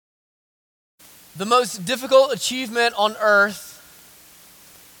The most difficult achievement on earth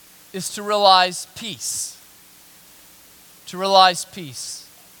is to realize peace. To realize peace.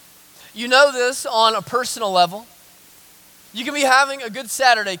 You know this on a personal level. You can be having a good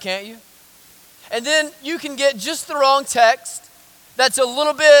Saturday, can't you? And then you can get just the wrong text that's a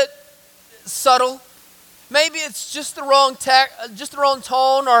little bit subtle. Maybe it's just the wrong just the wrong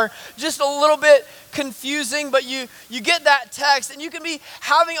tone, or just a little bit confusing, but you get that text and you can be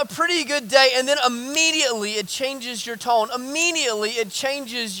having a pretty good day, and then immediately it changes your tone. Immediately it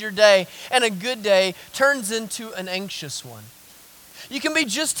changes your day, and a good day turns into an anxious one. You can be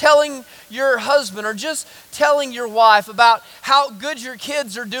just telling your husband or just telling your wife about how good your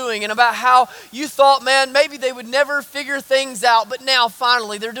kids are doing and about how you thought, man, maybe they would never figure things out, but now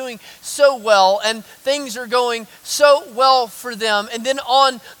finally they're doing so well and things are going so well for them. And then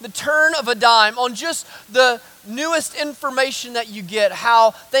on the turn of a dime, on just the newest information that you get,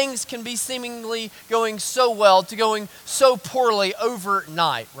 how things can be seemingly going so well to going so poorly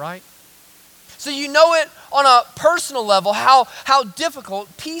overnight, right? So you know it on a personal level, how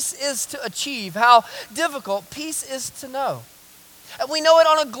difficult peace is to achieve, how difficult peace is to know. And we know it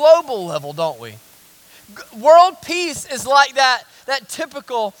on a global level, don't we? World peace is like that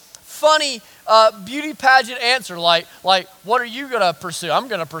typical funny beauty pageant answer, like what are you going to pursue? I'm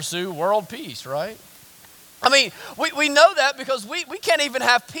going to pursue world peace, right? I mean, we know that because we can't even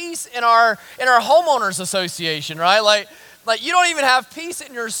have peace in our homeowners association, right? Like you don't even have peace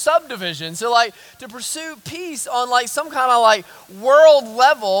in your subdivision. So like to pursue peace on like some kind of like world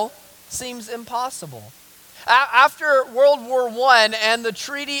level seems impossible. After World War I and the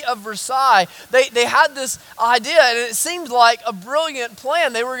Treaty of Versailles, they had this idea, and it seemed like a brilliant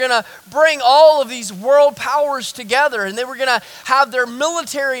plan. They were going to bring all of these world powers together, and they were going to have their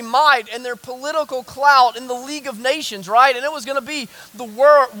military might and their political clout in the League of Nations, right? And it was going to be the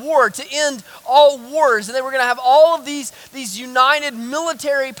war to end all wars, and they were going to have all of these united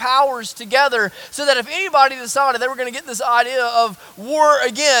military powers together, so that if anybody decided they were going to get this idea of war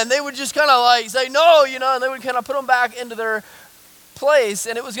again, they would just kind of like say no, and they would kind of put them back into their place,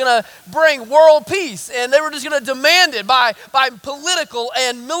 and it was going to bring world peace, and they were just going to demand it by political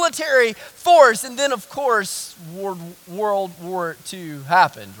and military force. And then, of course, World War II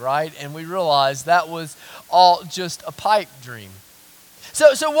happened, right? And we realized that was all just a pipe dream.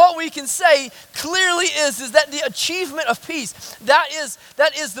 So what we can say clearly is that the achievement of peace, that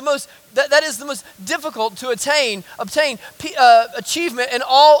is the most difficult to obtain achievement in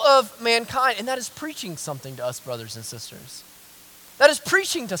all of mankind, and that is preaching something to us, brothers and sisters. That is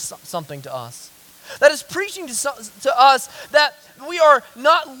preaching something to us. That is preaching to us that we are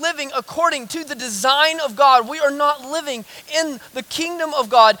not living according to the design of God. We are not living in the kingdom of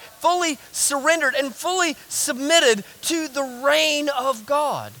God, fully surrendered and fully submitted to the reign of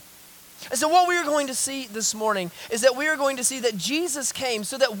God. And so what we are going to see this morning is that we are going to see that Jesus came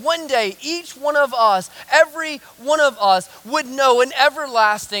so that one day each one of us, every one of us, would know an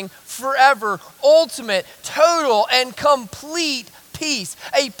everlasting, forever, ultimate, total, and complete peace,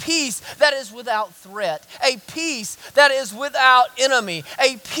 a peace that is without threat, a peace that is without enemy,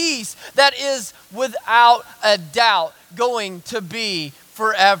 a peace that is without a doubt going to be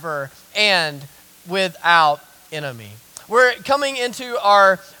forever and without enemy. We're coming into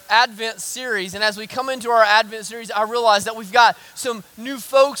our Advent series, and as we come into our Advent series, I realize that we've got some new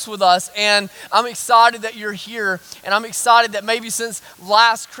folks with us, and I'm excited that you're here, and I'm excited that maybe since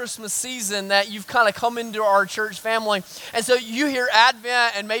last Christmas season that you've kind of come into our church family. And so you hear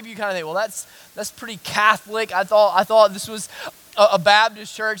Advent, and maybe you kind of think, well, that's pretty Catholic. I thought this was a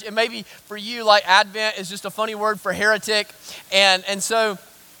Baptist church, and maybe for you, like Advent is just a funny word for heretic, and so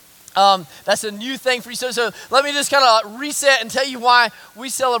that's a new thing for you. So let me just kind of reset and tell you why we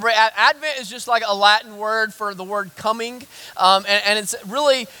celebrate. Advent is just like a Latin word for the word coming. And it's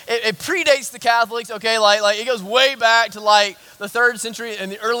really, it predates the Catholics, okay? Like it goes way back to like the 3rd century in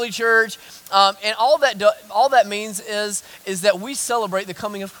the early church. And all that means is that we celebrate the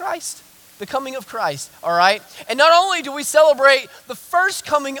coming of Christ. The coming of Christ, all right? And not only do we celebrate the first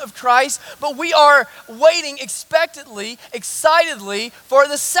coming of Christ, but we are waiting expectantly, excitedly for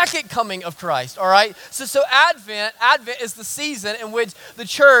the second coming of Christ, all right? So Advent is the season in which the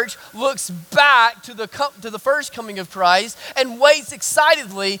church looks back to the first coming of Christ and waits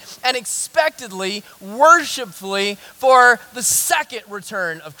excitedly and expectedly, worshipfully for the second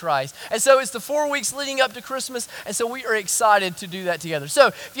return of Christ. And so it's the 4 weeks leading up to Christmas, and so we are excited to do that together. So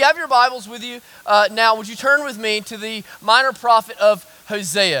if you have your Bibles with you now, would you turn with me to the minor prophet of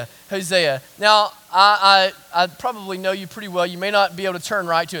Hosea. Hosea. Now, I probably know you pretty well. You may not be able to turn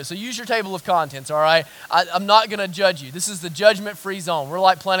right to it. So use your table of contents, all right? I'm not going to judge you. This is the judgment-free zone. We're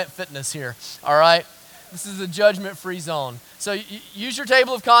like Planet Fitness here, all right? This is the judgment-free zone. So use your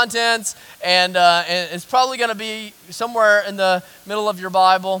table of contents, and it's probably going to be somewhere in the middle of your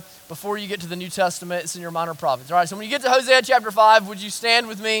Bible before you get to the New Testament. It's in your minor prophets. All right, so when you get to Hosea chapter 5, would you stand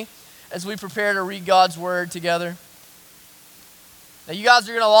with me as we prepare to read God's word together? Now, you guys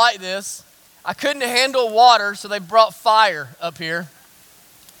are going to like this. I couldn't handle water, so they brought fire up here.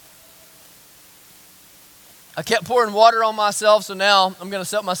 I kept pouring water on myself, so now I'm going to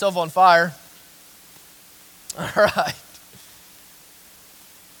set myself on fire. All right.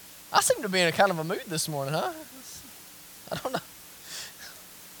 I seem to be in a kind of a mood this morning, huh? I don't know.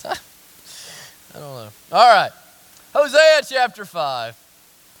 I don't know. All right. Hosea chapter 5,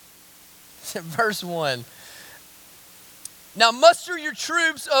 verse 1. Now muster your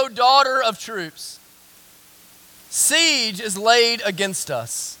troops, O daughter of troops. Siege is laid against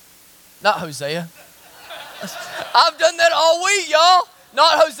us. Not Hosea. I've done that all week, y'all.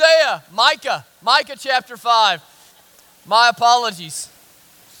 Not Hosea. Micah. Micah chapter 5. My apologies.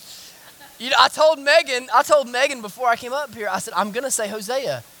 I told Megan before I came up here, I said, I'm going to say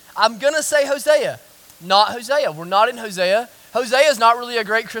Hosea. I'm going to say Hosea. Not Hosea. We're not in Hosea. Hosea is not really a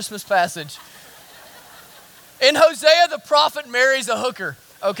great Christmas passage. In Hosea, the prophet marries a hooker,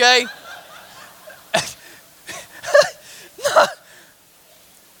 okay?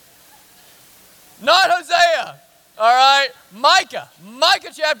 Not Hosea, all right? Micah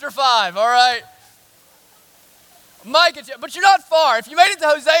chapter 5, all right? But you're not far. If you made it to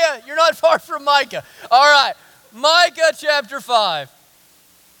Hosea, you're not far from Micah. All right, Micah chapter 5.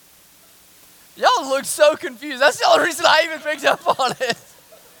 Y'all look so confused. That's the only reason I even picked up on it.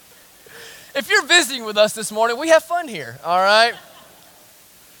 If you're visiting with us this morning, we have fun here, all right?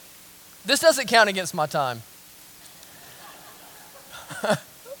 This doesn't count against my time. All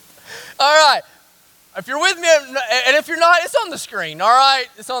right. If you're with me, and if you're not, it's on the screen, all right?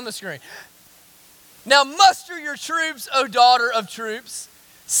 It's on the screen. Now muster your troops, O daughter of troops.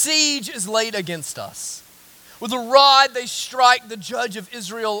 Siege is laid against us. With a rod they strike the judge of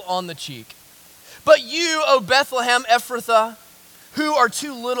Israel on the cheek. But you, O Bethlehem Ephrathah, who are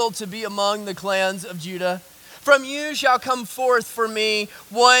too little to be among the clans of Judah, from you shall come forth for me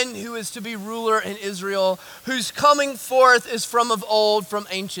one who is to be ruler in Israel, whose coming forth is from of old, from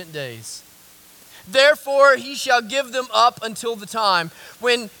ancient days. Therefore he shall give them up until the time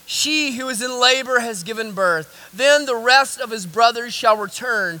when she who is in labor has given birth. Then the rest of his brothers shall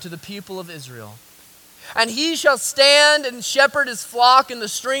return to the people of Israel. And he shall stand and shepherd his flock in the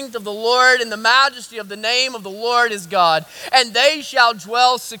strength of the Lord, in the majesty of the name of the Lord his God. And they shall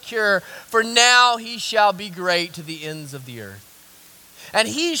dwell secure, for now he shall be great to the ends of the earth. And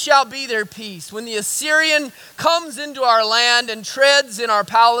he shall be their peace. When the Assyrian comes into our land and treads in our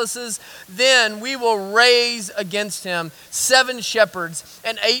palaces, then we will raise against him 7 shepherds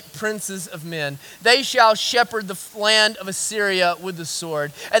and 8 princes of men. They shall shepherd the land of Assyria with the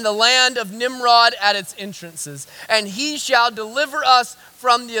sword, and the land of Nimrod at its entrances. And he shall deliver us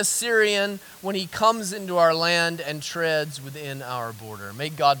from the Assyrian when he comes into our land and treads within our border. May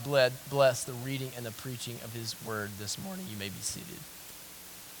God bless the reading and the preaching of his word this morning. You may be seated.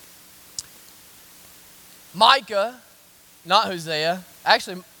 Micah, not Hosea,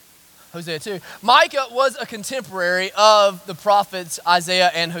 actually Hosea too. Micah was a contemporary of the prophets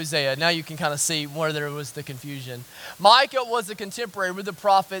Isaiah and Hosea. Now you can kind of see where there was the confusion. Micah was a contemporary with the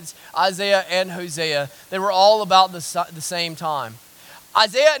prophets Isaiah and Hosea. They were all about the same time.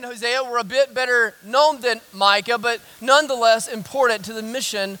 Isaiah and Hosea were a bit better known than Micah, but nonetheless important to the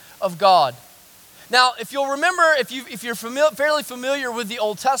mission of God. Now, if you'll remember, if you're fairly familiar with the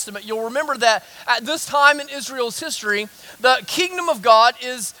Old Testament, you'll remember that at this time in Israel's history, the kingdom of God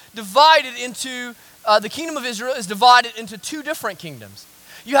is divided into, the kingdom of Israel is divided into 2 different kingdoms.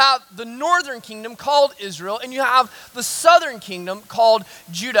 You have the northern kingdom called Israel, and you have the southern kingdom called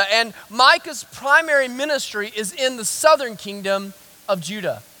Judah. And Micah's primary ministry is in the southern kingdom of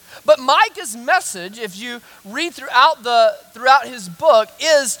Judah. But Micah's message, if you read throughout his book,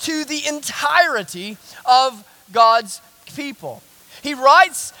 is to the entirety of God's people. He's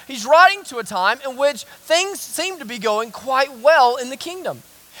writing to a time in which things seem to be going quite well in the kingdom.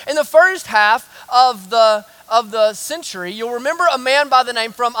 In the first half of the century, you'll remember a man by the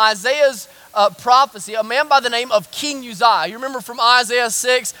name from Isaiah's prophecy, a man by the name of King Uzziah. You remember from Isaiah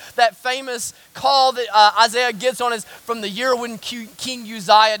 6, that famous call that Isaiah gets on from the year when King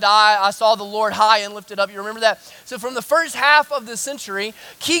Uzziah died, I saw the Lord high and lifted up. You remember that? So from the first half of the century,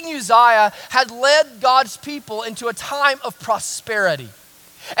 King Uzziah had led God's people into a time of prosperity.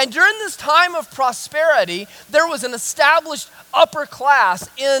 And during this time of prosperity, there was an established upper class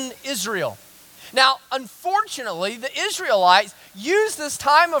in Israel. Now, unfortunately, the Israelites used this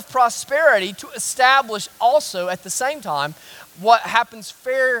time of prosperity to establish also at the same time what happens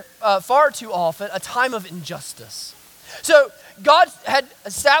far too often, a time of injustice. So God had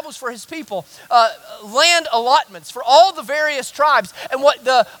established for his people land allotments for all the various tribes. And what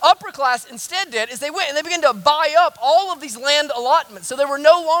the upper class instead did is they went and they began to buy up all of these land allotments. So they were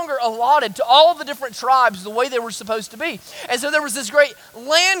no longer allotted to all the different tribes the way they were supposed to be. And so there was this great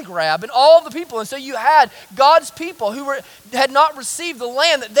land grab in all the people. And so you had God's people who had not received the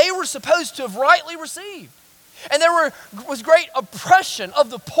land that they were supposed to have rightly received. And there was great oppression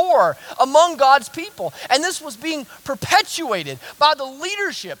of the poor among God's people. And this was being perpetuated by the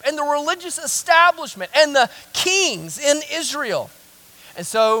leadership and the religious establishment and the kings in Israel. And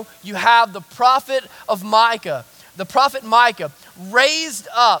so you have the prophet of Micah, the prophet Micah, raised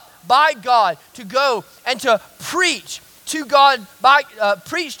up by God to go and to preach to God,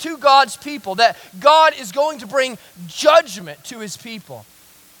 preach to God's people that God is going to bring judgment to his people.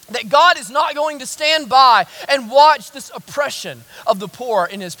 That God is not going to stand by and watch this oppression of the poor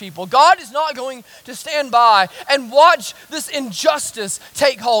in his people. God is not going to stand by and watch this injustice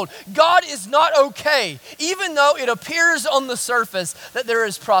take hold. God is not okay, even though it appears on the surface that there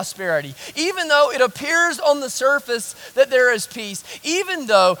is prosperity, even though it appears on the surface that there is peace, even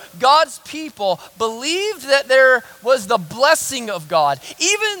though God's people believed that there was the blessing of God,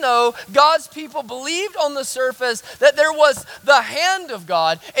 even though God's people believed on the surface that there was the hand of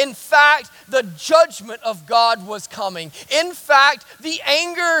God. In fact, the judgment of God was coming. In fact, the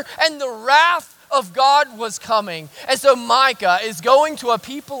anger and the wrath of God was coming. And so Micah is going to a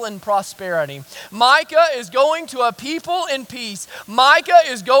people in prosperity. Micah is going to a people in peace. Micah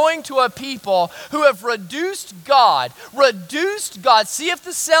is going to a people who have reduced God. See if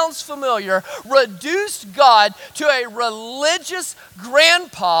this sounds familiar. Reduced God to a religious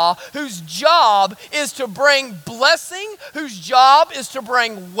grandpa whose job is to bring blessing, whose job is to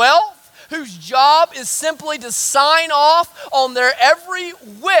bring wealth, whose job is simply to sign off on their every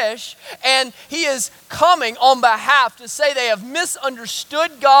wish, and he is coming on behalf to say they have misunderstood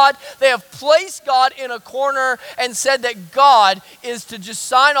God, they have placed God in a corner and said that God is to just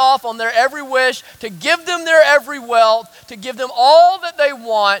sign off on their every wish, to give them their every wealth, to give them all that they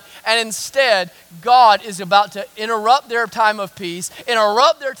want, and instead God is about to interrupt their time of peace,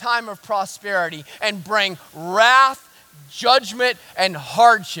 interrupt their time of prosperity, and bring wrath, judgment, and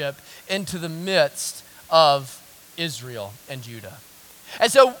hardship into the midst of Israel and Judah. And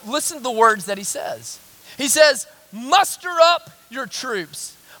so listen to the words that he says. He says, muster up your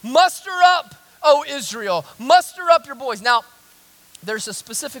troops. Muster up, O Israel. Muster up your boys. Now, there's a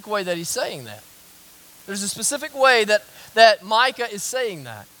specific way that he's saying that. There's a specific way that Micah is saying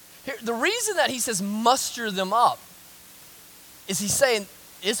that. Here, the reason that he says muster them up is he's saying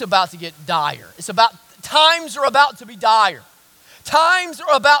it's about to get dire. Times are about to be dire. Times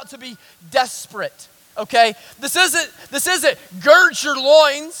are about to be desperate, okay? This isn't gird your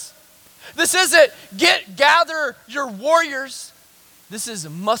loins. This isn't gather your warriors. This is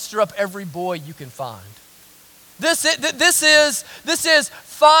muster up every boy you can find. This is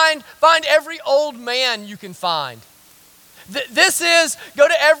find every old man you can find. This is go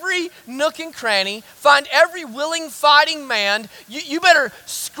to every nook and cranny, find every willing fighting man. You better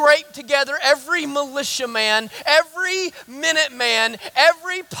scrape together every militia man, every minute man,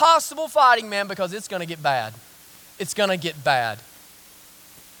 every possible fighting man, because it's going to get bad. It's going to get bad.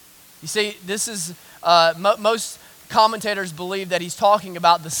 You see, this is, most commentators believe that he's talking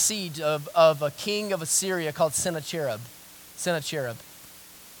about the siege of a king of Assyria called Sennacherib.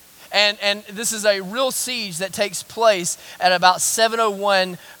 And this is a real siege that takes place at about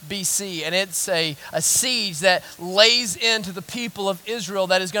 701 BC. And it's a siege that lays into the people of Israel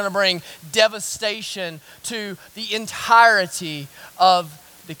that is going to bring devastation to the entirety of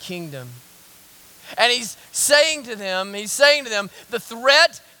the kingdom. And he's saying to them, the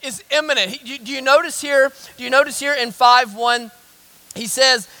threat is imminent. Do you notice here in 5:1, he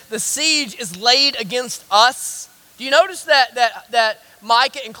says, the siege is laid against us. Do you notice that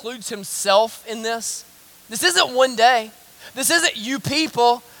Micah includes himself in this? This isn't one day. This isn't you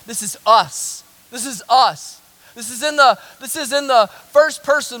people. This is us. This is us. This is in the first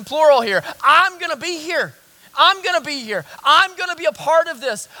person plural here. I'm going to be here. I'm going to be here. I'm going to be a part of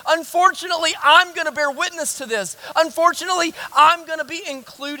this. Unfortunately, I'm going to bear witness to this. Unfortunately, I'm going to be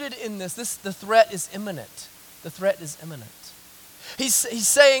included in this. The threat is imminent. The threat is imminent. He's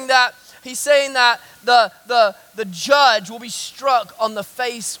saying that the judge will be struck on the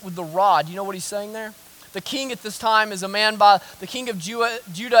face with the rod. You know what he's saying there? The king at this time is the king of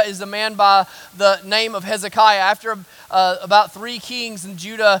Judah is a man by the name of Hezekiah. After about 3 kings in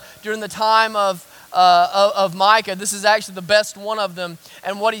Judah during the time of Micah, this is actually the best one of them.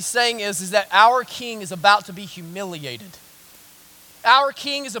 And what he's saying is that our king is about to be humiliated. Our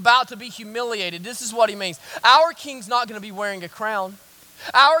king is about to be humiliated. This is what he means. Our king's not going to be wearing a crown.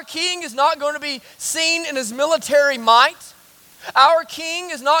 Our king is not going to be seen in his military might. Our king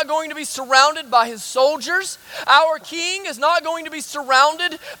is not going to be surrounded by his soldiers. Our king is not going to be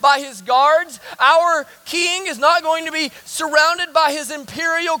surrounded by his guards. Our king is not going to be surrounded by his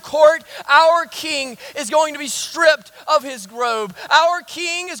imperial court. Our king is going to be stripped of his robe. Our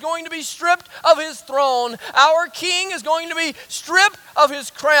king is going to be stripped of his throne. Our king is going to be stripped of his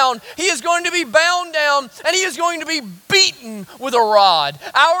crown. He is going to be bound down, and he is going to be beaten with a rod.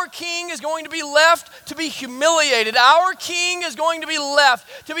 Our king is going to be left to be humiliated. Our king is going to be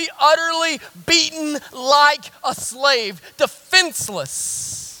left to be utterly beaten like a slave,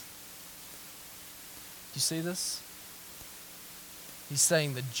 defenseless. Do you see this? He's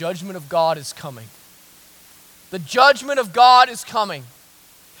saying the judgment of God is coming. The judgment of God is coming.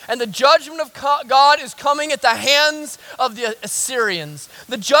 And the judgment of God is coming at the hands of the Assyrians.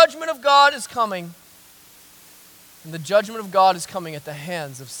 The judgment of God is coming. And the judgment of God is coming at the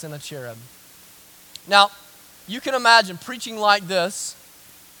hands of Sennacherib. Now, you can imagine preaching like this,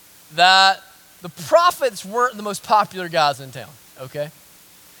 that the prophets weren't the most popular guys in town, okay?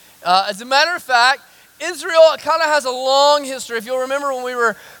 As a matter of fact, Israel kind of has a long history. If you'll remember when we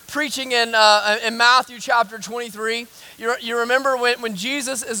were preaching in Matthew chapter 23, you remember when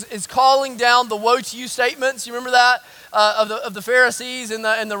Jesus is calling down the woe to you statements, you remember that? Of the Pharisees and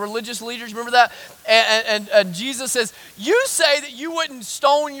the religious leaders, remember that? And Jesus says, you say that you wouldn't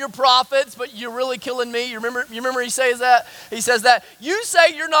stone your prophets, but you're really killing me. You remember he says that? He says that, you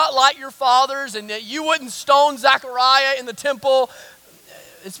say you're not like your fathers and that you wouldn't stone Zechariah in the temple.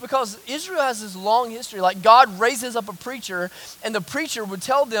 It's because Israel has this long history. Like God raises up a preacher, and the preacher would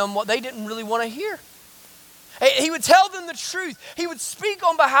tell them what they didn't really want to hear. He would tell them the truth. He would speak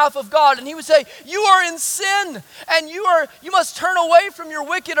on behalf of God, and he would say, you are in sin, and you must turn away from your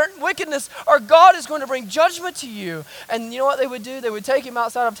wickedness, or God is going to bring judgment to you. And you know what they would do? They would take him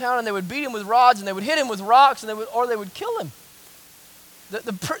outside of town, and they would beat him with rods, and they would hit him with rocks, and they would kill him.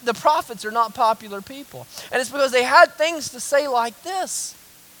 The prophets are not popular people. And it's because they had things to say like this.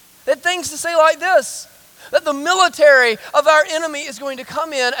 They had things to say like this. That the military of our enemy is going to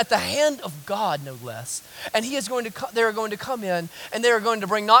come in at the hand of God, no less. And they are going to come in, and they are going to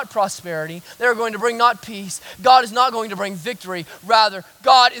bring not prosperity. They are going to bring not peace. God is not going to bring victory. Rather,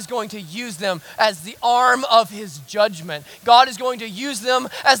 God is going to use them as the arm of his judgment. God is going to use them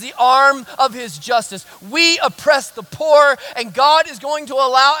as the arm of his justice. We oppress the poor, and God is going to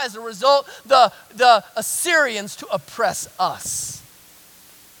allow, as a result, the Assyrians to oppress us.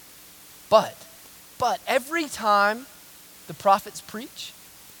 But every time the prophets preach,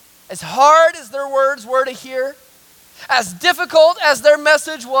 as hard as their words were to hear, as difficult as their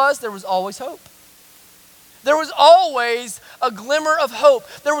message was, there was always hope. There was always a glimmer of hope.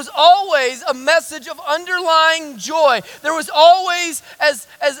 There was always a message of underlying joy. There was always as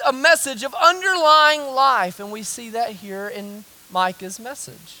a message of underlying life. And we see that here in Micah's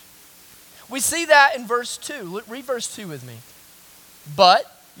message. We see that in verse 2. Read verse 2 with me. But,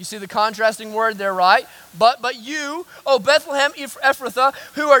 you see the contrasting word there, right? But you, O Bethlehem Ephrathah,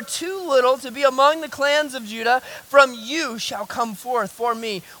 who are too little to be among the clans of Judah, from you shall come forth for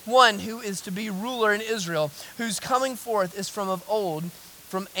me one who is to be ruler in Israel, whose coming forth is from of old,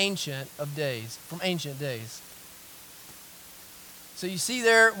 from ancient days. So you see,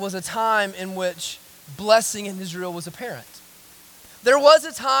 there was a time in which blessing in Israel was apparent. There was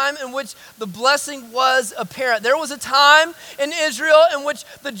a time in which the blessing was apparent. There was a time in Israel in which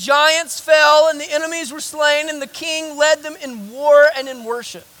the giants fell and the enemies were slain and the king led them in war and in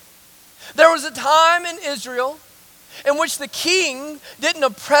worship. There was a time in Israel in which the king didn't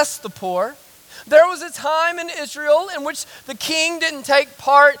oppress the poor. There was a time in Israel in which the king didn't take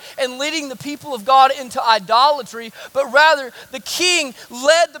part in leading the people of God into idolatry, but rather the king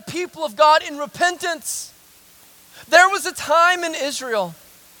led the people of God in repentance. There was a time in Israel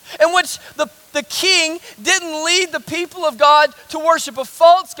in which the king didn't lead the people of God to worship a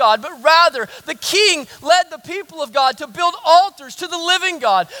false god, but rather the king led the people of God to build altars to the living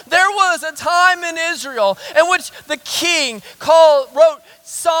God. There was a time in Israel in which the king wrote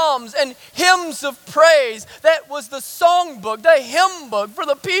psalms and hymns of praise. That was the songbook, the hymn book for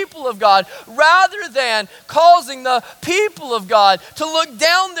the people of God, rather than causing the people of God to look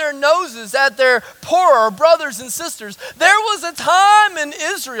down their noses at their poorer brothers and sisters. There was a time in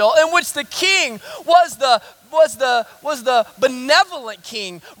Israel in which the king king was the benevolent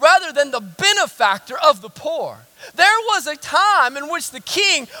king rather than the benefactor of the poor. There was a time in which the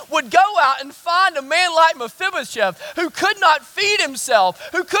king would go out and find a man like Mephibosheth who could not feed himself,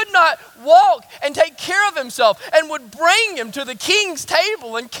 who could not walk and take care of himself, and would bring him to the king's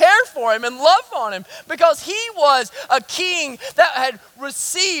table and care for him and love on him because he was a king that had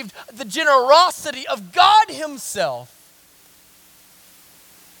received the generosity of God himself.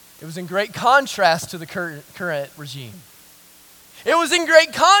 It was in great contrast to the current regime. It was in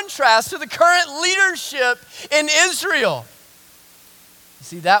great contrast to the current leadership in Israel. You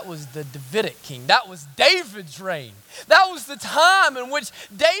see, that was the Davidic king. That was David's reign. That was the time in which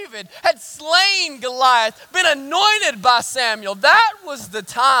David had slain Goliath, been anointed by Samuel. That was the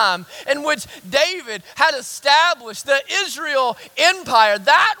time in which David had established the Israel empire.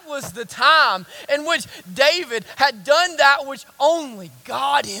 That was the time in which David had done that which only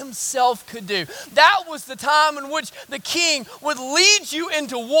God himself could do. That was the time in which the king would lead you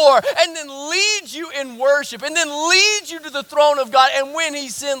into war and then lead you in worship and then lead you to the throne of God. And when he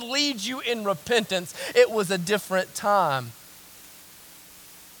sinned, lead you in repentance. It was a different time.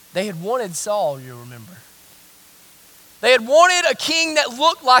 They had wanted Saul, you remember. They had wanted a king that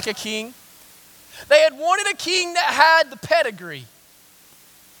looked like a king. They had wanted a king that had the pedigree.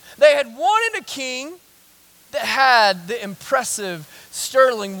 They had wanted a king that had the impressive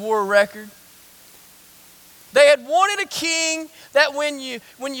sterling war record. They had wanted a king that when you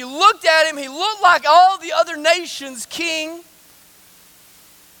looked at him, he looked like all the other nations' king.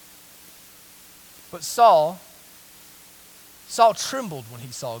 But Saul trembled when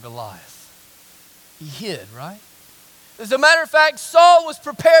he saw Goliath. He hid, right? As a matter of fact, Saul was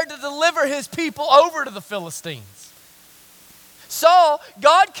prepared to deliver his people over to the Philistines. Saul,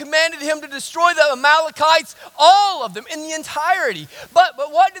 God commanded him to destroy the Amalekites, all of them, in the entirety. But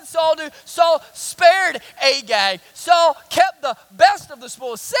what did Saul do? Saul spared Agag. Saul kept the best of the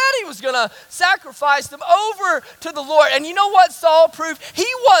spoil. Said he was going to sacrifice them over to the Lord. And you know what Saul proved? He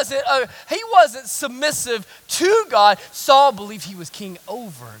wasn't submissive to God. Saul believed he was king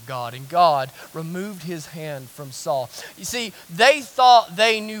over God, and God removed his hand from Saul. You see, they thought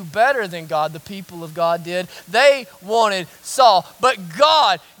they knew better than God. The people of God did. They wanted Saul. But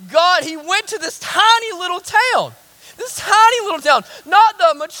God, he went to this tiny little town. This tiny little town, not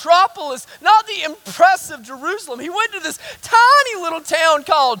the metropolis, not the impressive Jerusalem. He went to this tiny little town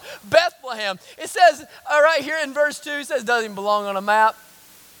called Bethlehem. It says, right here in verse 2, it says it doesn't even belong on a map.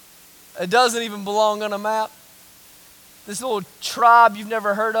 It doesn't even belong on a map. This little tribe you've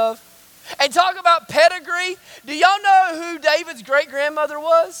never heard of. And talk about pedigree. Do y'all know who David's great-grandmother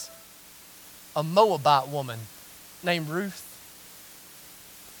was? A Moabite woman named Ruth.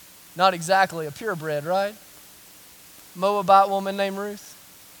 Not exactly a purebred, right? Moabite woman named Ruth.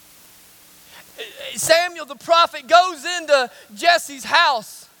 Samuel the prophet goes into Jesse's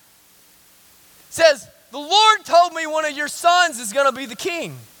house. Says, the Lord told me one of your sons is going to be the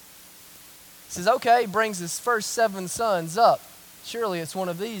king. He says, okay, brings his first 7 sons up. Surely it's one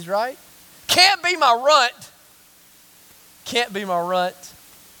of these, right? Can't be my runt. Can't be my runt.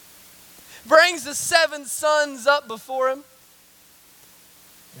 Brings the 7 sons up before him.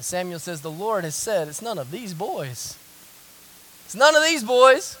 And Samuel says, the Lord has said, it's none of these boys. It's none of these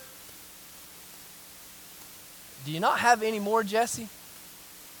boys. Do you not have any more, Jesse?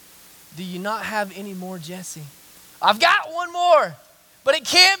 Do you not have any more, Jesse? I've got one more, but it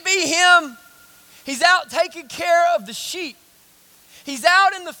can't be him. He's out taking care of the sheep. He's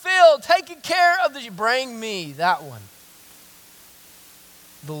out in the field taking care of the sheep. Bring me that one.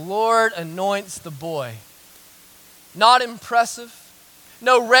 The Lord anoints the boy. Not impressive.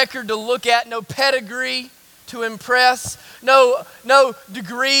 No record to look at, no pedigree to impress, no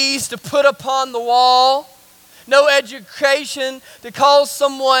degrees to put upon the wall, no education to cause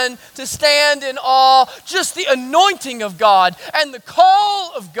someone to stand in awe, just the anointing of God and the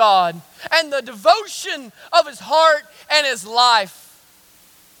call of God and the devotion of his heart and his life.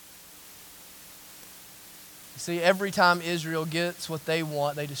 You see, every time Israel gets what they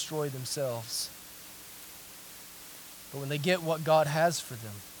want, they destroy themselves. But when they get what God has for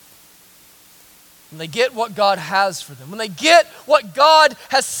them, when they get what God has for them, when they get what God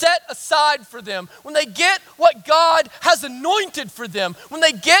has set aside for them, when they get what God has anointed for them, when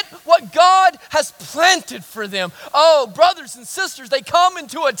they get what God has planted for them, oh, brothers and sisters, they come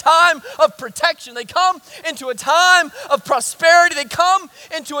into a time of protection. They come into a time of prosperity. They come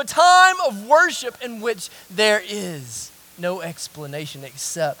into a time of worship in which there is no explanation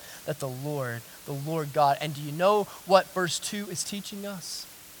except that the Lord God. And do you know what verse 2 is teaching us?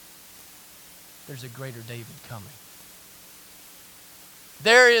 There's a greater David coming.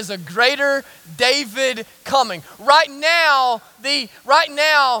 There is a greater David coming. Right now,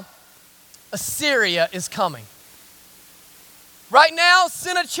 Assyria is coming. Right now,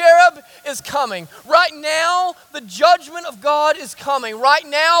 Sennacherib is coming. Right now, the judgment of God is coming. Right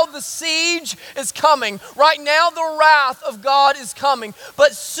now, the siege is coming. Right now, the wrath of God is coming.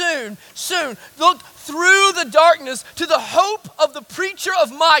 But soon, look through the darkness to the hope of the preacher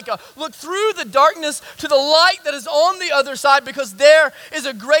of Micah. Look through the darkness to the light that is on the other side, because there is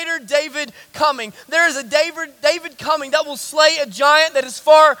a greater David coming. There is a David coming that will slay a giant that is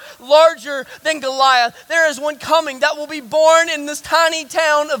far larger than Goliath. There is one coming that will be born in this tiny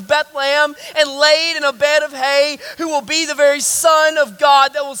town of Bethlehem and laid in a bed of hay, who will be the very Son of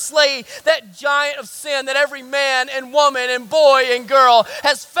God that will slay that giant of sin that every man and woman and boy and girl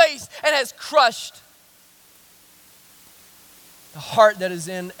has faced and has crushed. The heart that is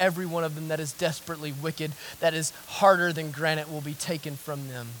in every one of them that is desperately wicked, that is harder than granite, will be taken from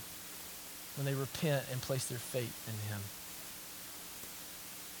them when they repent and place their faith in Him.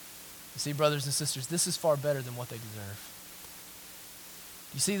 You see, brothers and sisters, this is far better than what they deserve.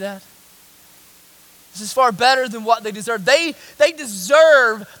 You see that? This is far better than what they deserve. They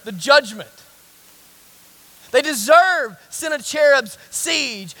deserve the judgment. They deserve Sennacherib's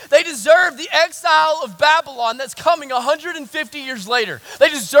siege. They deserve the exile of Babylon that's coming 150 years later. They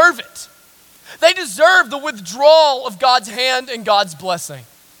deserve it. They deserve the withdrawal of God's hand and God's blessing.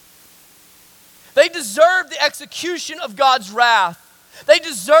 They deserve the execution of God's wrath. They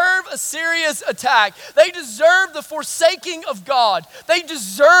deserve Assyria's attack. They deserve the forsaking of God. They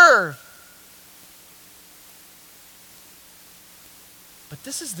deserve. But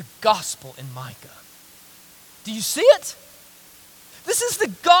this is the gospel in Micah. Do you see it? This is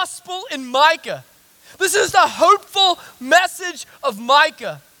the gospel in Micah. This is the hopeful message of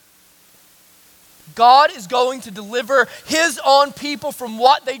Micah. God is going to deliver His own people from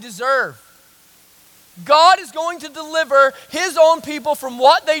what they deserve. God is going to deliver His own people from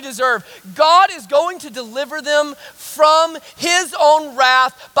what they deserve. God is going to deliver them from His own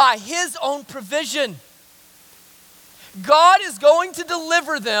wrath by His own provision. God is going to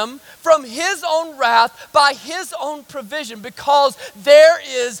deliver them from His own wrath by His own provision, because there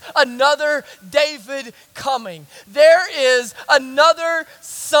is another David coming. There is another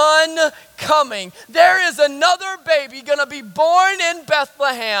son coming. There is another baby going to be born in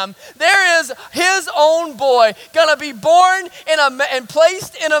Bethlehem. There is His own boy going to be born and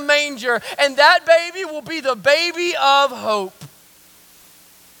placed in a manger, and that baby will be the baby of hope.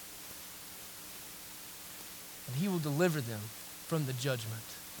 He will deliver them from the judgment.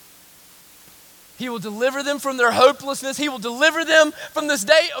 He will deliver them from their hopelessness. He will deliver them from this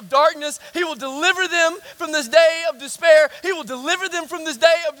day of darkness. He will deliver them from this day of despair. He will deliver them from this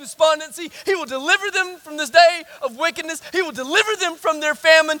day of despondency. He will deliver them from this day of wickedness. He will deliver them from their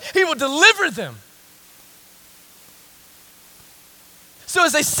famine. He will deliver them. So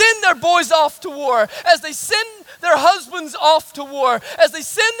as they send their boys off to war, as they send their husbands off to war, as they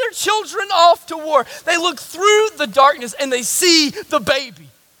send their children off to war, they look through the darkness and they see the baby.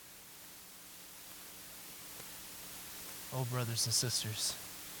 Oh, brothers and sisters,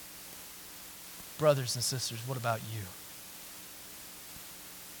 what about you?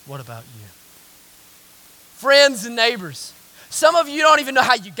 What about you? Friends and neighbors, some of you don't even know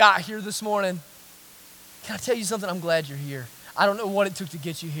how you got here this morning. Can I tell you something? I'm glad you're here. I don't know what it took to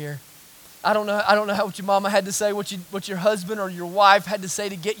get you here. I don't know how what your mama had to say, what your husband or your wife had to say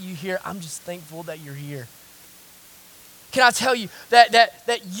to get you here. I'm just thankful that you're here. Can I tell you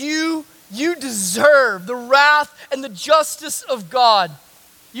that you deserve the wrath and the justice of God.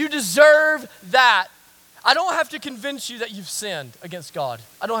 You deserve that. I don't have to convince you that you've sinned against God.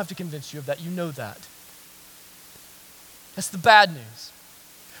 I don't have to convince you of that. You know that. That's the bad news.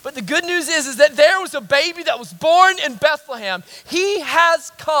 But the good news is that there was a baby that was born in Bethlehem. He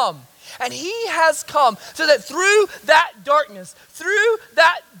has come. And He has come so that through that darkness, through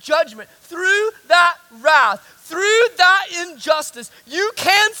that judgment, through that wrath, through that injustice, you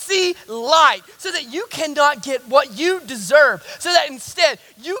can see light, so that you cannot get what you deserve, so that instead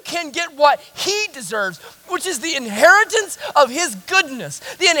you can get what He deserves, which is the inheritance of His goodness,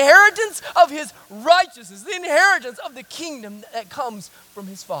 the inheritance of His righteousness, the inheritance of the kingdom that comes from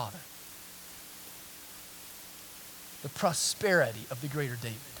His Father. The prosperity of the greater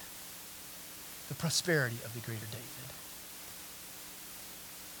David. The prosperity of the greater David.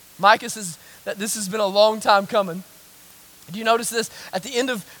 Micah says that this has been a long time coming. Do you notice this? At the end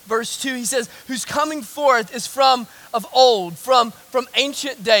of verse 2, he says, whose coming forth is from of old, from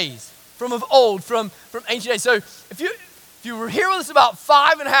ancient days. From of old, from ancient days. So if If you were here with us about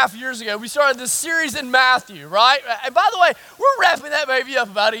 5.5 years ago, we started this series in Matthew, right? And by the way, we're wrapping that baby up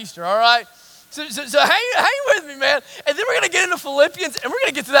about Easter, all right? So hang with me, man. And then we're going to get into Philippians, and we're going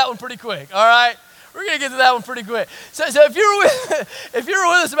to get to that one pretty quick, all right? We're going to get to that one pretty quick. So if you were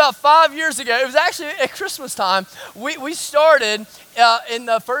with us about 5 years ago, it was actually at Christmas time. We started in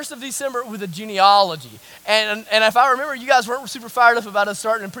the 1st of December with a genealogy. And if I remember, you guys weren't super fired up about us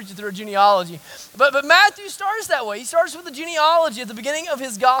starting and preaching through a genealogy. But Matthew starts that way. He starts with a genealogy at the beginning of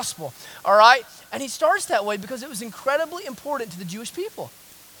his gospel, all right? And he starts that way because it was incredibly important to the Jewish people.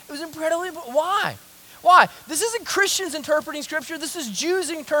 It was incredibly important. Why? Why? This isn't Christians interpreting Scripture. This is Jews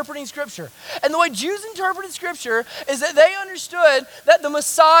interpreting Scripture. And the way Jews interpreted Scripture is that they understood that the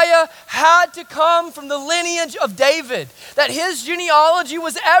Messiah had to come from the lineage of David, that his genealogy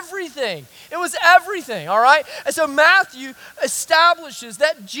was everything. It was everything, all right? And so Matthew establishes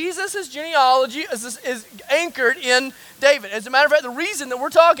that Jesus' genealogy is anchored in David. As a matter of fact, the reason that we're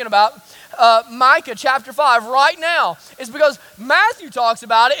talking about Micah chapter 5 right now is because Matthew talks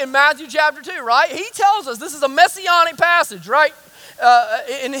about it in Matthew chapter 2, right? He tells us this is a messianic passage, right?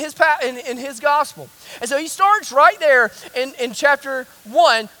 In his gospel. And so he starts right there in chapter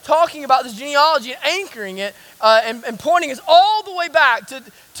 1 talking about this genealogy and anchoring it and pointing us all the way back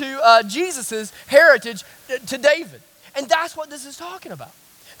to Jesus' heritage to David. And that's what this is talking about.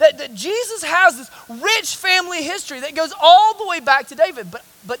 That Jesus has this rich family history that goes all the way back to David.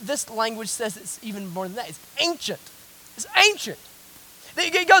 But this language says it's even more than that. It's ancient. It's ancient.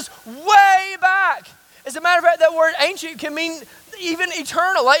 It goes way back. As a matter of fact, that word ancient can mean even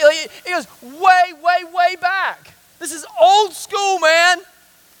eternal. It goes way, way, way back. This is old school, man.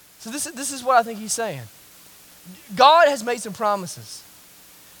 So this is what I think he's saying. God has made some promises.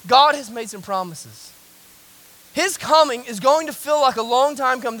 God has made some promises. His coming is going to feel like a long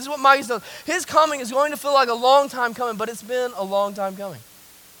time coming. This is what Micah says. His coming is going to feel like a long time coming, but it's been a long time coming.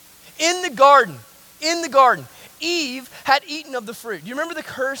 In the garden, Eve had eaten of the fruit. Do you remember the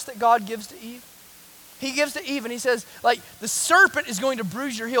curse that God gives to Eve? He gives to Eve and he says, the serpent is going to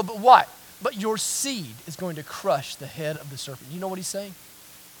bruise your heel, but what? But your seed is going to crush the head of the serpent. You know what he's saying?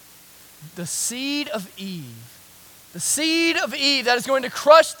 The seed of Eve that is going to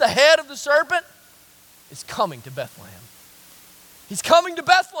crush the head of the serpent is coming to Bethlehem. He's coming to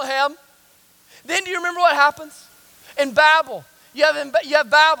Bethlehem. Then do you remember what happens? In Babel, you have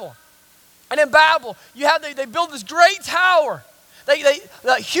Babel. And in Babel, they build this great tower.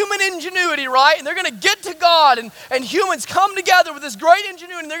 Human ingenuity, right? And they're going to get to God, and humans come together with this great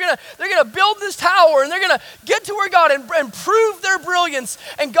ingenuity, and they're going to build this tower, and they're going to get to where God and prove their brilliance.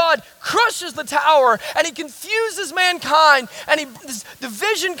 And God crushes the tower, and he confuses mankind, and this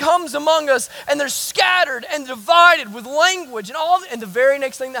division comes among us, and they're scattered and divided with language and the very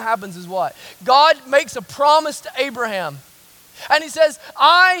next thing that happens is what? God makes a promise to Abraham. And he says,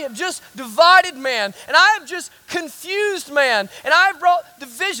 I have just divided man, and I have just confused man, and I have brought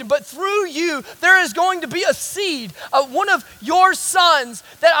division. But through you, there is going to be a seed, one of your sons,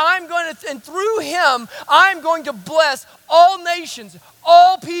 and through him, I'm going to bless all nations,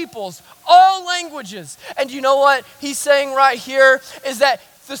 all peoples, all languages. And you know what he's saying right here is that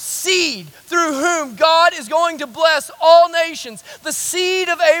the seed through whom God is going to bless all nations, the seed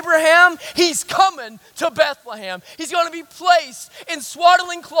of Abraham, he's coming to Bethlehem. He's going to be placed in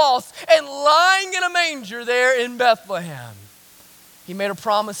swaddling cloths and lying in a manger there in Bethlehem. He made a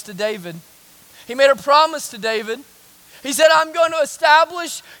promise to David. He said, I'm going to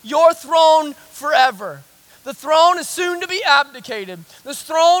establish your throne forever. The throne is soon to be abdicated. The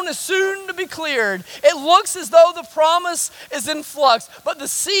throne is soon to be cleared. It looks as though the promise is in flux, but the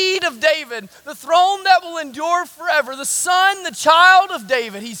seed of David, the throne that will endure forever, the son, the child of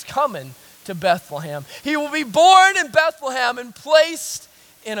David, he's coming to Bethlehem. He will be born in Bethlehem and placed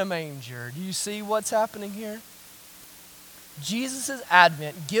in a manger. Do you see what's happening here? Jesus'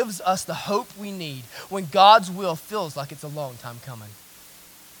 advent gives us the hope we need when God's will feels like it's a long time coming.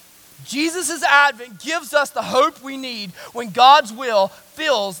 Jesus' advent gives us the hope we need when God's will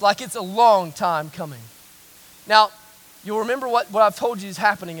feels like it's a long time coming. Now, you'll remember what I've told you is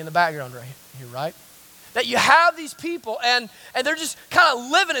happening in the background right here, right? That you have these people and they're just kind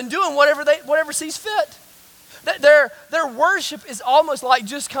of living and doing whatever sees fit. That their worship is almost like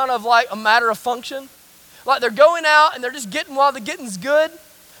just kind of like a matter of function. Like they're going out and they're just getting while the getting's good.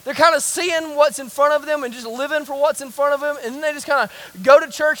 They're kind of seeing what's in front of them and just living for what's in front of them. And then they just kind of go to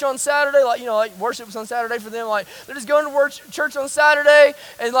church on Saturday, like worship's on Saturday for them. Like they're just going to church on Saturday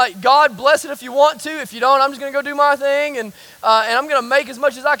and like, God bless it if you want to. If you don't, I'm just going to go do my thing. And I'm going to make as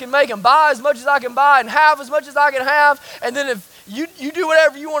much as I can make and buy as much as I can buy and have as much as I can have. And then if you do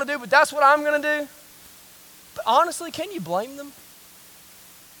whatever you want to do, but that's what I'm going to do. But honestly, can you blame them?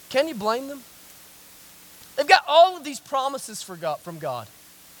 Can you blame them? They've got all of these promises from God.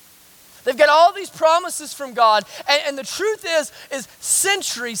 They've got all these promises from God. And the truth is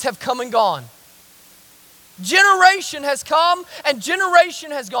centuries have come and gone. Generation has come and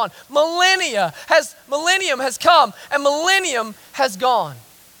generation has gone. Millennium has come and millennium has gone.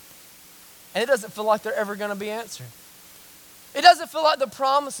 And it doesn't feel like they're ever going to be answered. It doesn't feel like the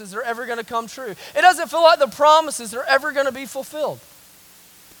promises are ever going to come true. It doesn't feel like the promises are ever going to be fulfilled.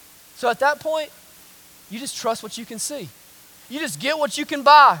 So at that point, you just trust what you can see. You just get what you can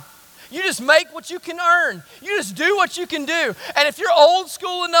buy. You just make what you can earn. You just do what you can do. And if you're old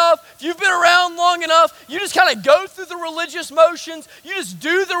school enough, if you've been around long enough, you just kind of go through the religious motions. You just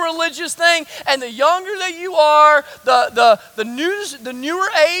do the religious thing. And the younger that you are, the newer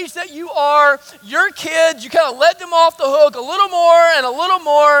age that you are, your kids, you kind of let them off the hook a little more and a little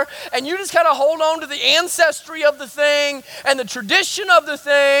more. And you just kind of hold on to the ancestry of the thing and the tradition of the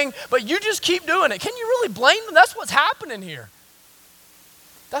thing. But you just keep doing it. Can you really blame them? That's what's happening here.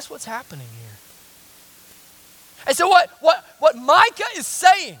 That's what's happening here. And so what Micah is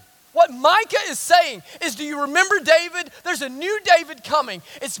saying is, do you remember David? There's a new David coming.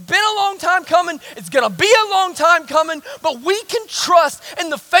 It's been a long time coming. It's going to be a long time coming, but we can trust in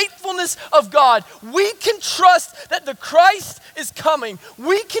the faithfulness of God. We can trust that the Christ is coming.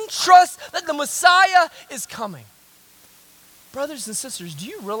 We can trust that the Messiah is coming. Brothers and sisters, do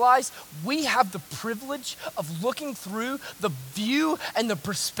you realize we have the privilege of looking through the view and the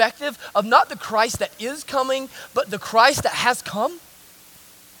perspective of not the Christ that is coming, but the Christ that has come?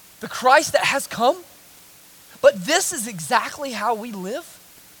 The Christ that has come? But this is exactly how we live.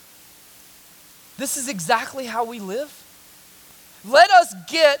 This is exactly how we live. Let us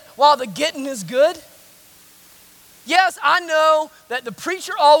get while the getting is good. Yes, I know that the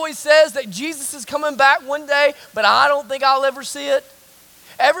preacher always says that Jesus is coming back one day, but I don't think I'll ever see it.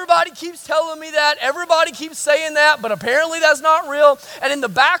 Everybody keeps telling me that. Everybody keeps saying that, but apparently that's not real. And in the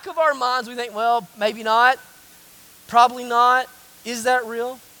back of our minds, we think, well, maybe not. Probably not. Is that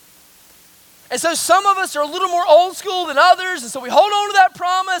real? And so some of us are a little more old school than others, and so we hold on to that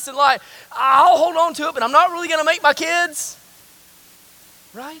promise and like, I'll hold on to it, but I'm not really going to make my kids.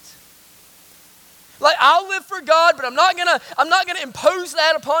 Right? Like, I'll live for God, but I'm not gonna impose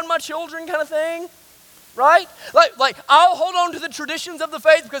that upon my children, kind of thing, right? Like I'll hold on to the traditions of the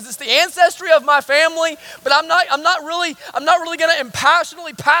faith because it's the ancestry of my family, but I'm not really gonna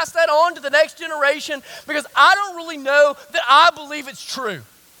impassionately pass that on to the next generation because I don't really know that I believe it's true.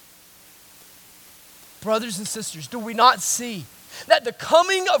 Brothers and sisters, do we not see that the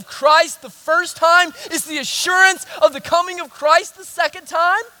coming of Christ the first time is the assurance of the coming of Christ the second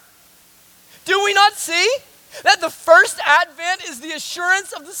time? Do we not see that the first advent is the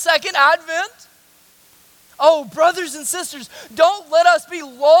assurance of the second advent? Oh, brothers and sisters, don't let us be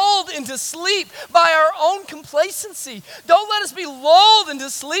lulled into sleep by our own complacency. Don't let us be lulled into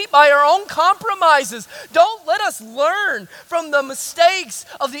sleep by our own compromises. Don't let us learn from the mistakes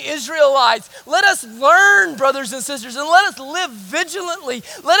of the Israelites. Let us learn, brothers and sisters, and let us live vigilantly.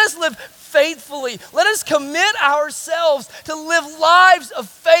 Let us live faithfully. Let us commit ourselves to live lives of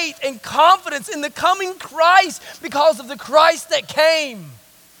faith and confidence in the coming Christ because of the Christ that came.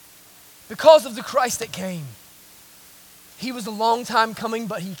 Because of the Christ that came. He was a long time coming,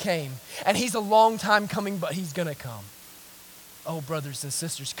 but he came. And he's a long time coming, but he's going to come. Oh, brothers and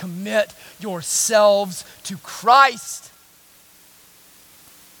sisters, commit yourselves to Christ.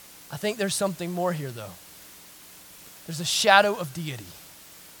 I think there's something more here, though. There's a shadow of deity.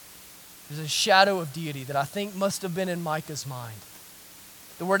 There's a shadow of deity that I think must have been in Micah's mind.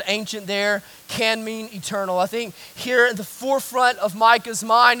 The word ancient there can mean eternal. I think here at the forefront of Micah's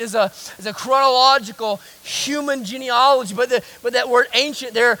mind is a chronological human genealogy, but that word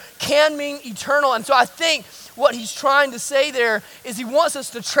ancient there can mean eternal. And so I think what he's trying to say there is he wants us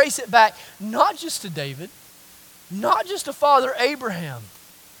to trace it back not just to David, not just to Father Abraham,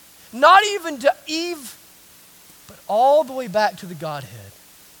 not even to Eve, but all the way back to the Godhead.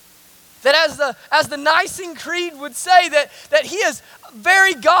 That as the Nicene Creed would say, that he is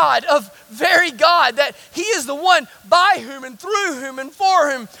very God of very God, that he is the one by whom and through whom and for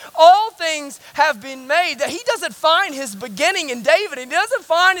whom all things have been made, that he doesn't find his beginning in David, he doesn't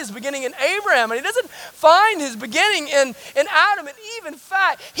find his beginning in Abraham, and he doesn't find his beginning in Adam and Eve. In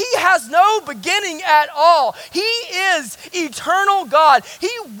fact, he has no beginning at all. He is eternal God.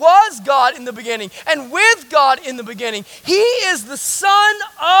 He was God in the beginning, and with God in the beginning. He is the Son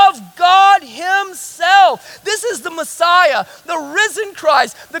of God himself. This is the Messiah, the risen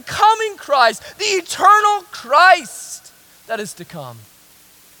Christ, the coming Christ, the eternal Christ that is to come.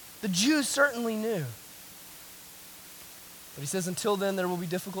 The Jews certainly knew. But he says, until then, there will be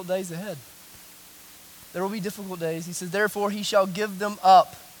difficult days ahead. There will be difficult days. He says, therefore, he shall give them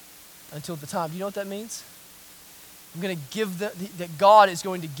up until the time. Do you know what that means? I'm going to give them, that God is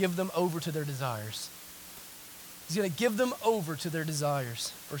going to give them over to their desires. He's going to give them over to their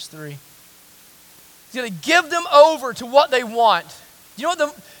desires. Verse 3. He's going to give them over to what they want. Do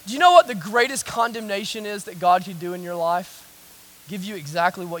you know what the greatest condemnation is that God could do in your life? Give you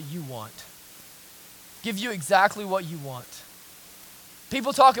exactly what you want. Give you exactly what you want.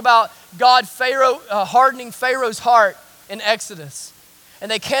 People talk about God hardening Pharaoh's heart in Exodus,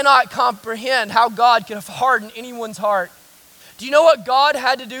 and they cannot comprehend how God can harden anyone's heart. Do you know what God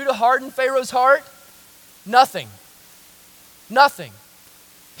had to do to harden Pharaoh's heart? Nothing. Nothing.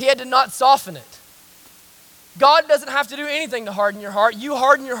 He had to not soften it. God doesn't have to do anything to harden your heart. You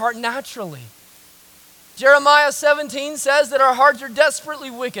harden your heart naturally. Jeremiah 17 says that our hearts are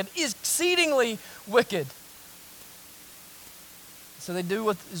desperately wicked, exceedingly wicked. So they do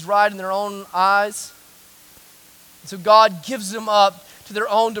what is right in their own eyes. And so God gives them up to their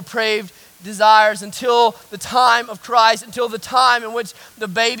own depraved desires until the time of Christ, until the time in which the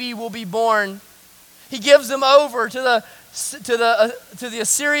baby will be born. He gives them over to the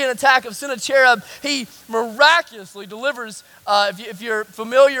Assyrian attack of Sennacherib. He miraculously delivers. If you're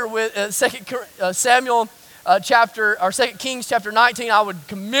familiar with 2 Samuel chapter or 2 Kings chapter 19, I would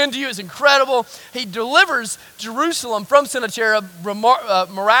commend you. It's incredible. He delivers Jerusalem from Sennacherib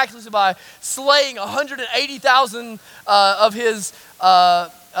miraculously by slaying 180,000 of his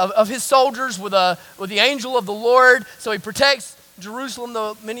soldiers with the angel of the Lord. So he protects Jerusalem,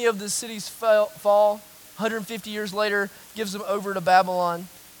 though many of the cities fall. 150 years later, gives them over to Babylon.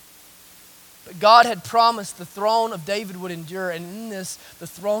 But God had promised the throne of David would endure, and in this, the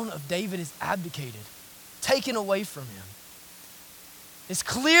throne of David is abdicated, taken away from him. It's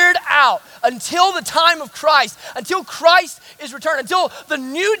cleared out until the time of Christ, until Christ is returned, until the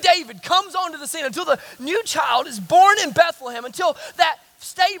new David comes onto the scene, until the new child is born in Bethlehem, until that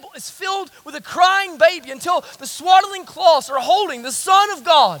stable is filled with a crying baby, until the swaddling cloths are holding the Son of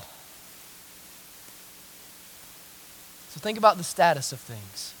God. So think about the status of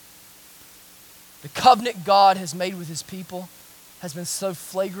things. The covenant God has made with his people has been so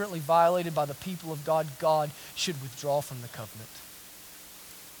flagrantly violated by the people of God, God should withdraw from the covenant.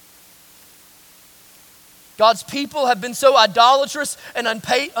 God's people have been so idolatrous and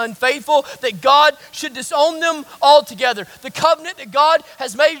unfaithful that God should disown them altogether. The covenant that God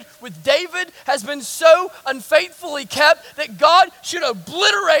has made with David has been so unfaithfully kept that God should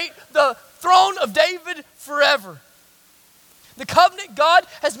obliterate the throne of David forever. The covenant God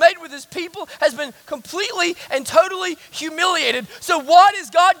has made with his people has been completely and totally humiliated. So what is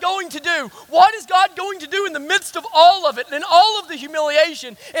God going to do? What is God going to do in the midst of all of it, and in all of the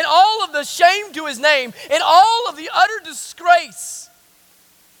humiliation, and all of the shame to his name, and all of the utter disgrace?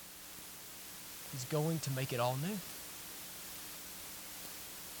 He's going to make it all new.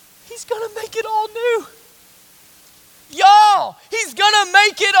 He's going to make it all new. Y'all, he's going to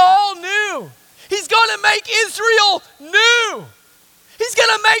make it all new. He's going to make Israel new. He's going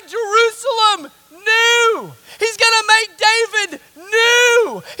to make Jerusalem new. He's going to make David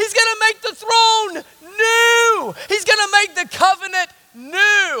new. He's going to make the throne new. He's going to make the covenant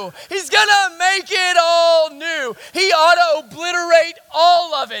new. He's going to make it all new. He ought to obliterate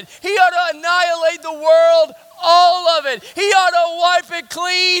all of it. He ought to annihilate the world, all of it. He ought to wipe it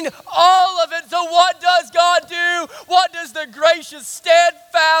clean, all of it. So what does God do? What does the gracious,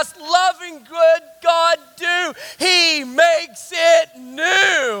 steadfast, loving, good God do? He makes it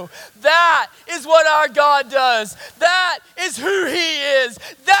new. That is what our God does. That is who he is.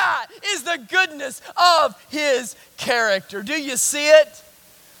 That is the goodness of his character. Do you see it?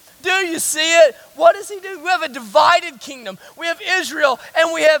 Do you see it? What does he do? We have a divided kingdom. We have Israel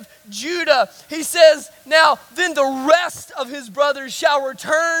and we have Judah. He says, now then the rest of his brothers shall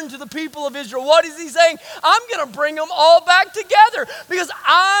return to the people of Israel. What is he saying? I'm going to bring them all back together because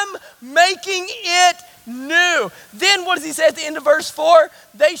I'm making it new. Then what does he say at the end of verse 4?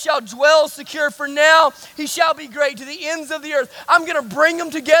 They shall dwell secure, for now he shall be great to the ends of the earth. I'm going to bring them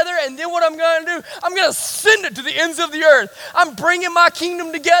together, and then what I'm going to do, I'm going to send it to the ends of the earth. I'm bringing my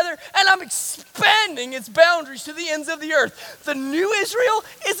kingdom together, and I'm expanding its boundaries to the ends of the earth. The new Israel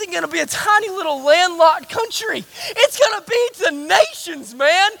isn't going to be a tiny little landlocked country. It's going to be the nations,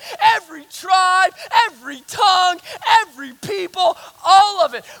 man. Every tribe, every tongue, every people, all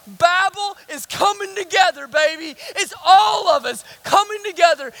of it. Babel is coming together, baby. It's all of us coming together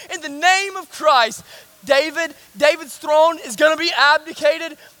in the name of Christ. David's throne is going to be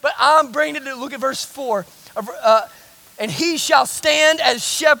abdicated, but I'm bringing it to, look at verse 4. And he shall stand as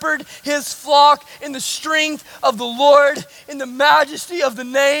shepherd his flock in the strength of the Lord, in the majesty of the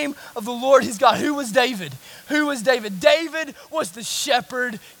name of the Lord his God. Who was David? Who was David? David was the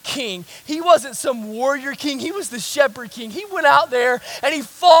shepherd king. He wasn't some warrior king. He was the shepherd king. He went out there and he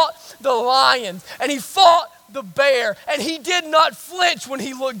fought the lions and he fought the bear, and he did not flinch when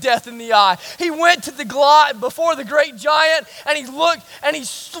he looked death in the eye. He went to the Goliath before the great giant, and he looked and he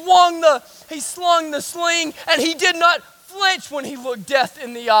slung the sling, and he did not flinch when he looked death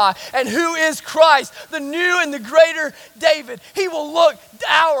in the eye. And who is Christ, the new and the greater David? He will look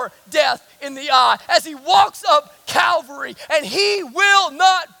our death in the eye as he walks up Calvary, and he will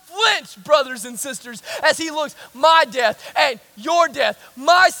not flinch, brothers and sisters, as he looks my death and your death,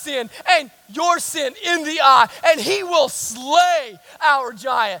 my sin and your sin in the eye, and he will slay our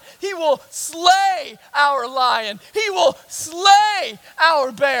giant. He will slay our lion. He will slay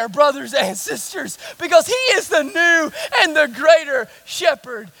our bear, brothers and sisters, because he is the new and the greater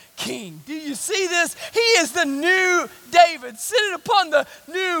shepherd king. Do you see this? He is the new David, sitting upon the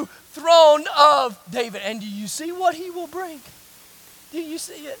new throne of David. And do you see what he will bring? Do you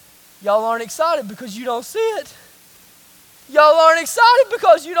see it? Y'all aren't excited because you don't see it. Y'all aren't excited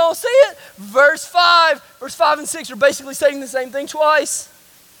because you don't see it. Verse 5 and 6 are basically saying the same thing twice.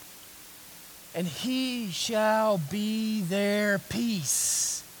 And he shall be their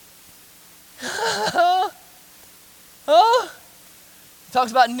peace. Huh? He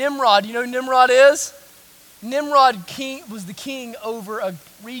talks about Nimrod. You know who Nimrod is? Nimrod was the king over a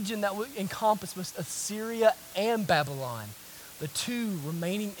region that would encompass both Assyria and Babylon, the two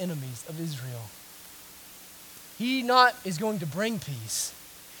remaining enemies of Israel. He not is going to bring peace.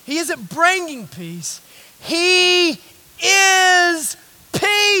 He isn't bringing peace. He is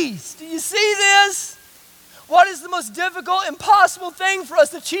peace. Do you see this? What is the most difficult, impossible thing for us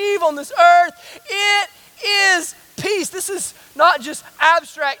to achieve on this earth? It is peace. This is not just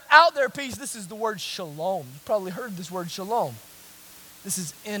abstract, out there peace. This is the word shalom. You've probably heard this word shalom. This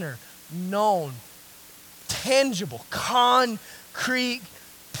is inner, known, tangible, concrete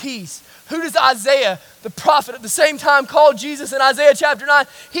peace. Who does Isaiah, the prophet, at the same time call Jesus in Isaiah chapter 9?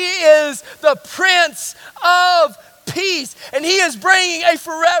 He is the Prince of Peace, and he is bringing a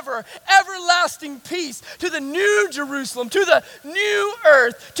forever, everlasting peace to the new Jerusalem, to the new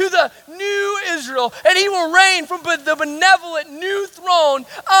earth, to the new Israel, and he will reign from the benevolent new throne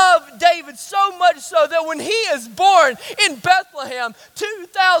of David, so much so that when he is born in Bethlehem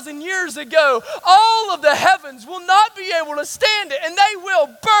 2,000 years ago, all of the heavens will not be able to stand it, and they will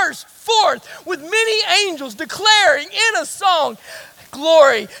burst forth with many angels declaring in a song,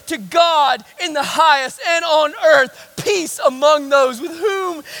 glory to God in the highest, and on earth peace among those with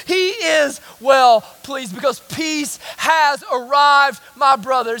whom he is well pleased. Because peace has arrived, my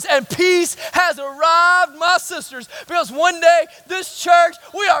brothers, and peace has arrived, my sisters, because one day this church,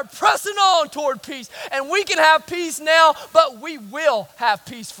 we are pressing on toward peace, and we can have peace now, but we will have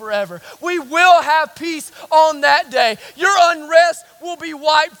peace forever. We will have peace on that day. Your unrest will be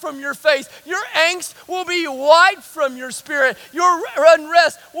wiped from your face. Your angst will be wiped from your spirit. Your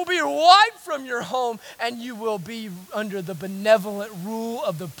unrest will be wiped from your home, and you will be under the benevolent rule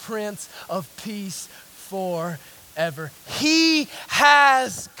of the Prince of Peace forever. He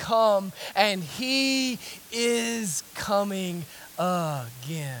has come, and he is coming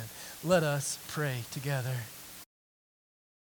again. Let us pray together.